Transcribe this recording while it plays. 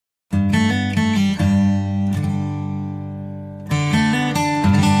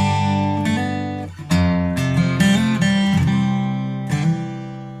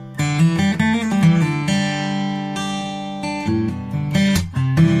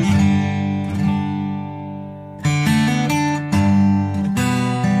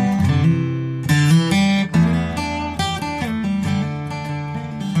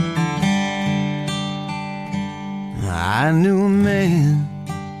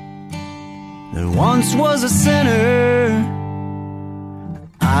that once was a sinner.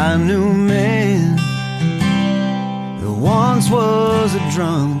 I knew a man that once was a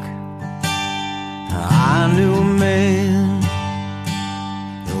drunk. I knew a man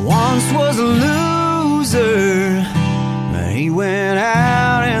that once was a loser. But he went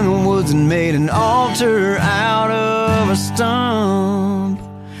out in the woods and made an altar out of a stump.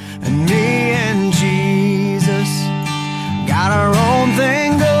 And me and Jesus got our own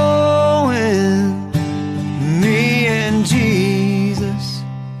thing going. Me and Jesus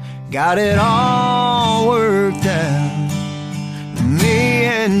got it all worked out. Me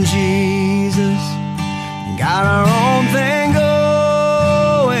and Jesus got our own thing going.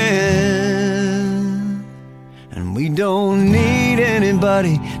 And we don't need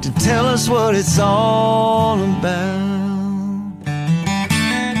anybody to tell us what it's all about.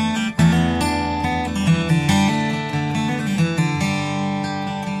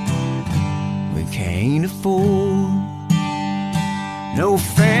 Can't afford no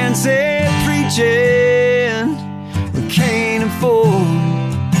fancy preaching. We can't afford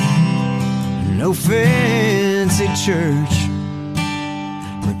no fancy church.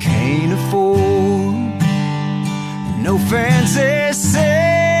 We can't afford no fancy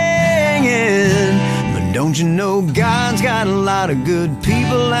singing. But don't you know God's got a lot of good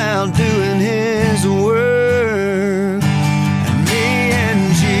people out doing His work. And me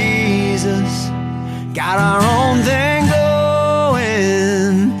and Jesus got our own thing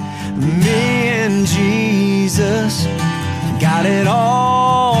going. Me and Jesus got it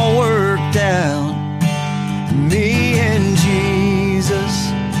all worked out. Me and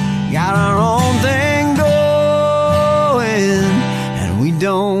Jesus got our own thing going. And we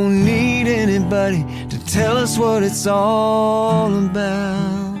don't need anybody to tell us what it's all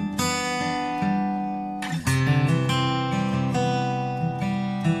about.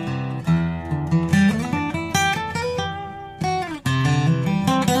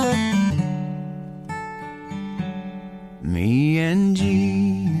 Me and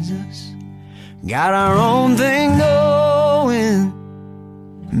Jesus got our own thing going.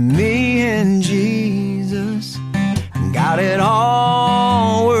 Me and Jesus got it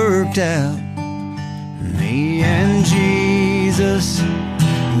all worked out. Me and Jesus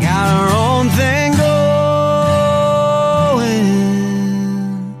got our own thing going.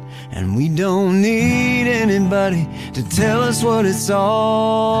 And we don't need anybody to tell us what it's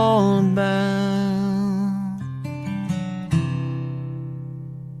all about.